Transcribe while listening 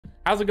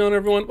How's it going,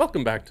 everyone?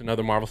 Welcome back to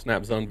another Marvel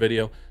Snap Zone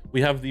video.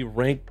 We have the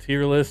ranked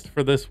tier list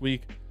for this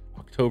week,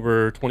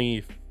 October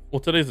 20, well,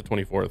 today's the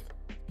 24th.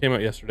 Came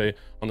out yesterday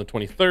on the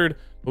 23rd,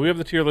 but we have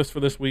the tier list for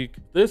this week.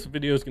 This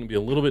video is going to be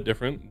a little bit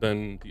different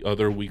than the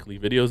other weekly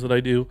videos that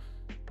I do.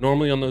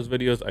 Normally on those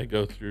videos, I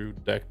go through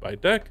deck by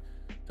deck,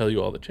 tell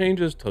you all the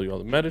changes, tell you all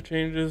the meta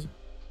changes,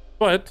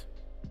 but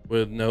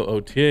with no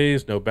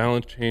OTAs, no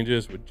balance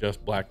changes, with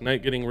just Black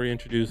Knight getting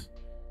reintroduced.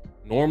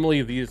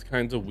 Normally these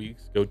kinds of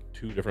weeks go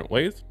two different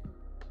ways.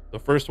 The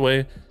first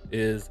way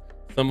is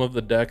some of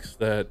the decks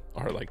that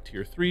are like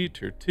tier 3,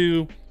 tier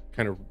 2,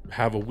 kind of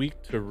have a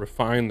week to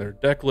refine their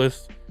deck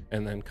lists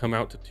and then come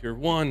out to tier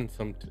 1.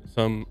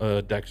 Some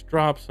decks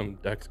drop, some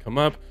decks come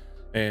up,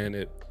 and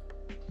it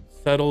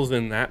settles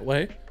in that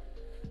way.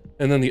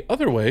 And then the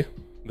other way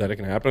that it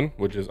can happen,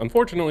 which is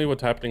unfortunately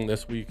what's happening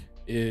this week,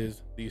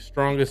 is the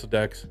strongest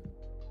decks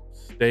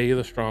stay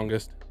the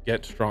strongest,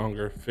 get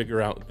stronger,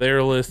 figure out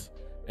their lists,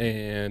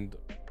 and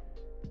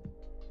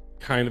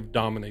kind of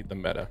dominate the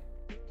meta.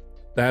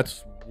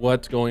 That's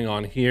what's going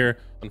on here,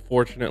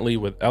 unfortunately,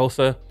 with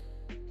Elsa.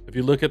 If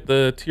you look at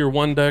the tier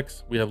 1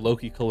 decks, we have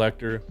Loki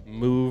Collector,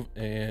 Move,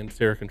 and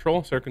Sarah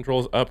Control. Sarah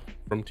Control is up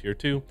from tier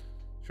 2.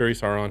 Shuri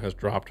Sauron has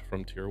dropped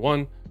from tier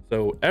 1.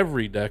 So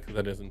every deck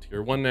that is in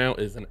tier 1 now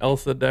is an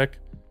Elsa deck.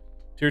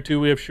 Tier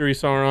 2, we have Shuri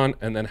Sauron,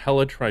 and then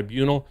Hela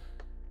Tribunal.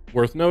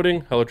 Worth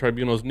noting, Hela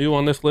Tribunal is new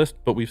on this list,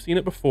 but we've seen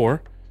it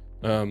before.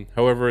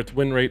 However, its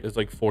win rate is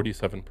like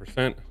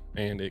 47%,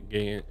 and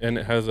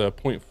it has a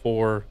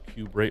 0.4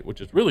 cube rate,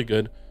 which is really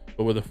good,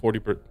 but with a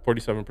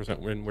 47%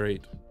 win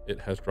rate,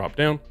 it has dropped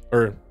down,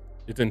 or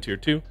it's in tier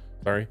 2,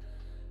 sorry.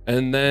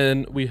 And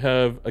then we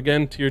have,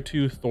 again, tier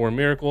 2 Thor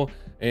Miracle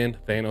and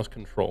Thanos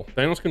Control.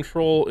 Thanos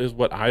Control is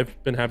what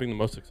I've been having the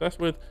most success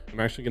with. I'm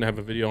actually going to have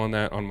a video on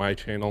that on my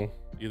channel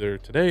either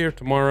today or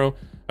tomorrow.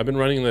 I've been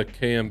running the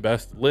KM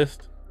Best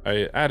list.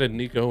 I added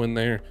Nico in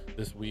there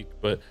this week,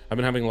 but I've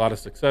been having a lot of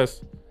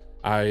success.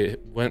 I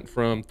went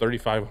from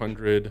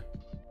 3,500,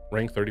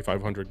 rank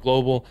 3,500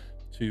 global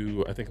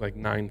to I think like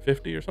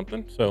 950 or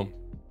something. So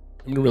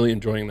I'm really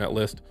enjoying that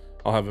list.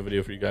 I'll have a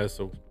video for you guys,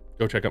 so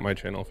go check out my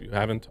channel if you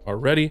haven't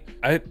already.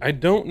 I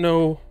don't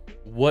know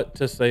what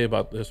to say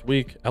about this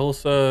week.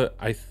 Elsa,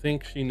 I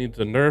think she needs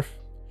a nerf.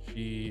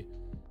 She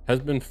has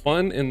been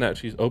fun in that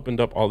she's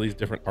opened up all these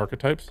different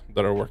archetypes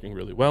that are working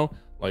really well,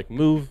 like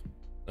Move,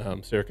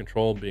 Sarah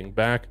Control being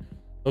back.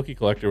 Loki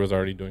Collector was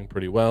already doing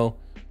pretty well.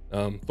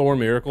 Thor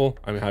Miracle,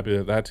 I'm happy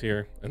that that's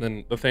here. And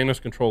then the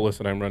Thanos Control list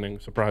that I'm running,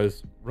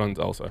 surprise, runs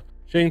Elsa.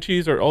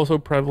 Shang-Chi's are also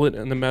prevalent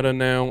in the meta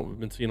now. We've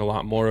been seeing a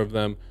lot more of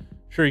them.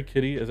 Shuri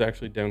Kitty is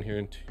actually down here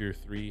in tier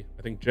 3.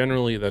 I think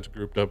generally that's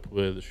grouped up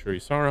with Shuri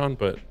Sauron,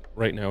 but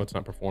right now it's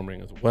not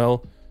performing as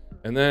well.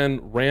 And then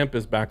Ramp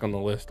is back on the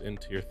list in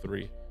tier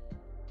 3.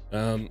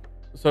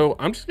 So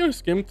I'm just going to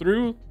skim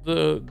through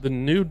the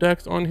new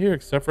decks on here,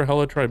 except for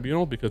Hela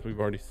Tribunal, because we've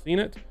already seen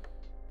it.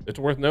 It's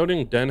worth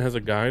noting Den has a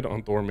guide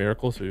on Thor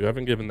Miracle, so if you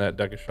haven't given that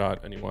deck a shot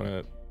and you want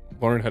to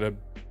learn how to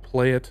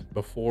play it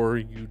before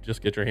you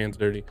just get your hands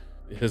dirty,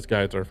 his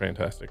guides are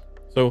fantastic.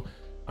 So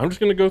I'm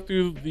just going to go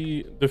through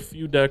the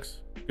few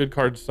decks. Good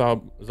cards,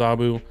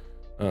 Zabu.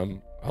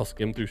 I'll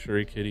skim through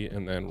Shuri Kitty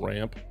and then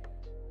Ramp.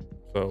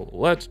 So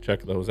let's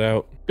check those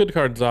out. Good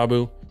card,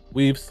 Zabu.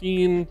 We've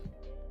seen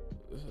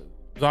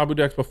Zabu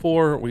decks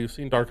before, we've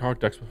seen Dark Hawk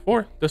decks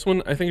before. This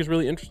one I think is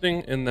really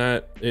interesting in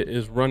that it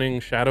is running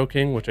Shadow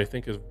King, which I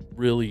think is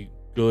really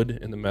good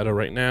in the meta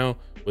right now,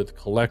 with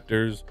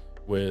collectors,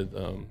 with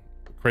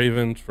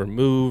Cravens for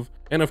Move,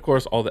 and of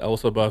course all the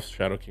Elsa buffs.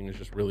 Shadow King is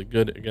just really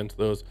good against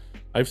those.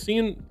 I've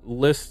seen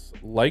lists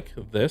like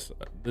this.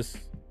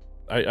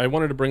 I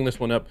wanted to bring this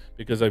one up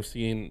because I've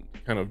seen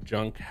kind of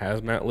junk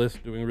hazmat lists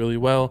doing really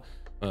well,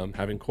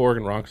 having Korg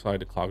and Rockslide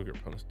to clog your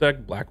opponent's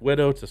deck, Black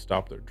Widow to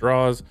stop their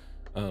draws,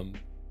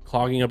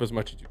 clogging up as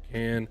much as you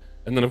can,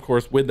 and then of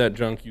course with that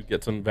junk you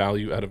get some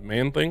value out of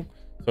Man-Thing.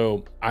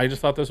 So I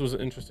just thought this was an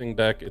interesting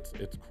deck. It's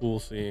cool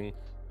seeing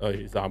a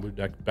Zabu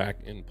deck back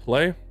in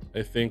play.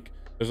 I think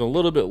there's a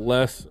little bit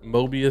less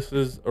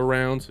Mobiuses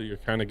around, so you're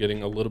kind of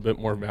getting a little bit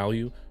more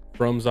value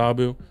from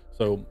Zabu.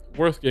 So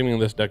worth giving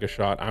this deck a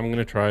shot. I'm going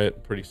to try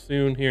it pretty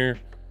soon here,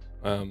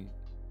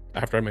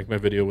 after I make my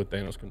video with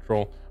Thanos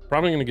Control.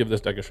 Probably going to give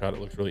this deck a shot.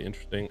 It looks really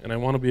interesting, and I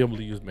want to be able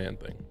to use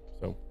Man-Thing.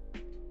 So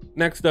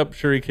next up,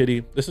 Shuri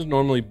Kitty. This is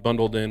normally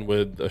bundled in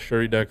with the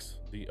Shuri decks,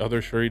 the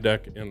other Shuri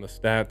deck, and the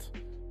stats,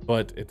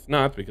 but it's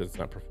not because it's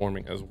not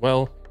performing as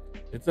well.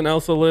 It's an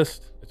Elsa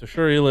list, it's a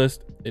Shuri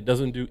list. It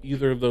doesn't do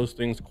either of those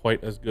things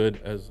quite as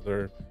good as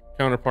their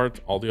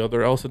counterparts. All the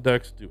other Elsa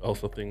decks do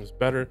Elsa things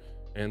better,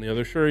 and the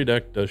other Shuri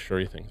deck does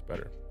Shuri things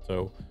better.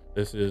 So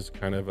this is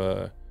kind of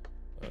a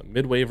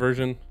midway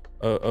version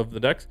of the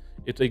decks.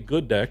 It's a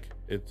good deck,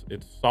 it's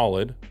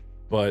solid,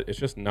 but it's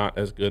just not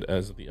as good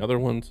as the other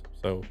ones.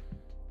 So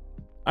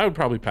I would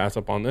probably pass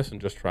up on this and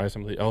just try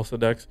some of the Elsa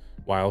decks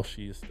while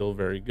she's still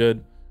very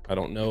good. I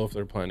don't know if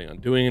they're planning on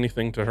doing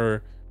anything to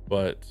her,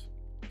 but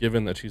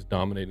given that she's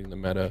dominating the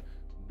meta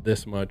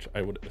this much,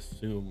 I would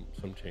assume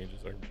some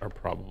changes are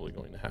probably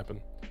going to happen.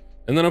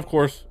 And then of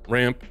course,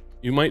 Ramp.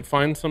 You might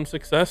find some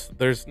success.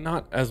 There's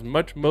not as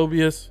much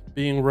Mobius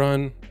being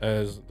run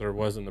as there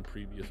was in the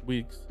previous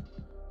weeks,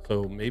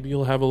 so maybe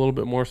you'll have a little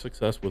bit more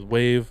success with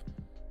Wave,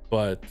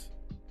 but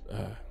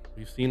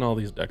we've seen all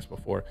these decks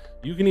before.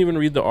 You can even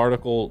read the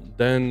article,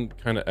 then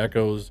kind of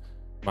echoes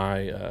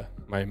my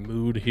my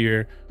mood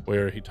here,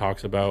 where he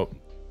talks about,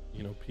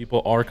 you know,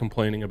 people are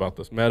complaining about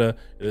this meta.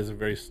 It is a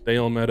very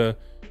stale meta.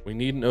 We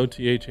need an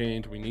OTA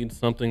change. We need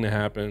something to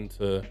happen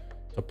to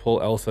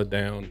pull Elsa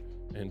down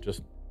and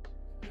just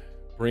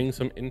bring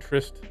some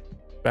interest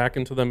back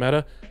into the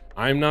meta.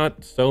 I'm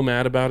not so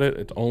mad about it.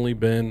 It's only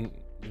been,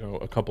 you know,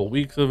 a couple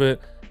weeks of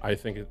it. I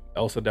think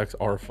Elsa decks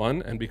are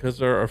fun, and because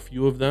there are a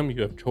few of them,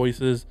 you have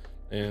choices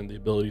and the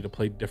ability to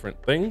play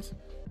different things.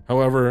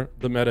 However,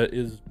 the meta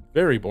is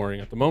very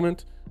boring at the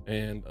moment,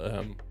 and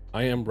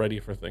I am ready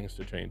for things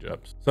to change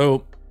up.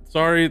 So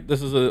sorry,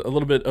 this is a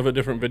little bit of a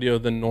different video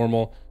than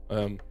normal.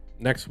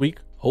 Next week,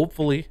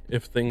 hopefully,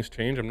 if things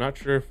change, I'm not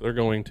sure if they're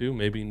going to.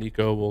 Maybe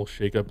Nico will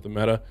shake up the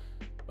meta.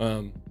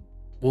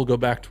 We'll go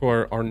back to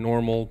our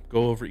normal,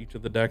 go over each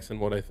of the decks and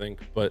what I think.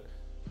 But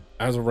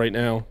as of right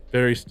now,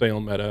 very stale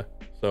meta.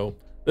 So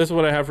this is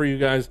what I have for you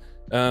guys.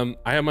 I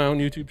have my own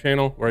YouTube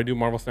channel where I do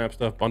Marvel Snap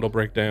stuff, bundle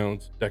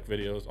breakdowns, deck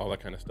videos, all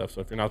that kind of stuff.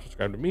 So if you're not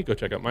subscribed to me, go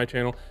check out my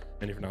channel.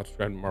 And if you're not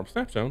subscribed to Marvel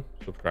Snap Zone,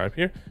 subscribe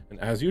here. And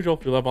as usual,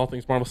 if you love all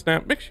things Marvel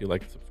Snap, make sure you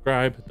like and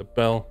subscribe, hit the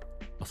bell.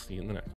 I'll see you in the next one.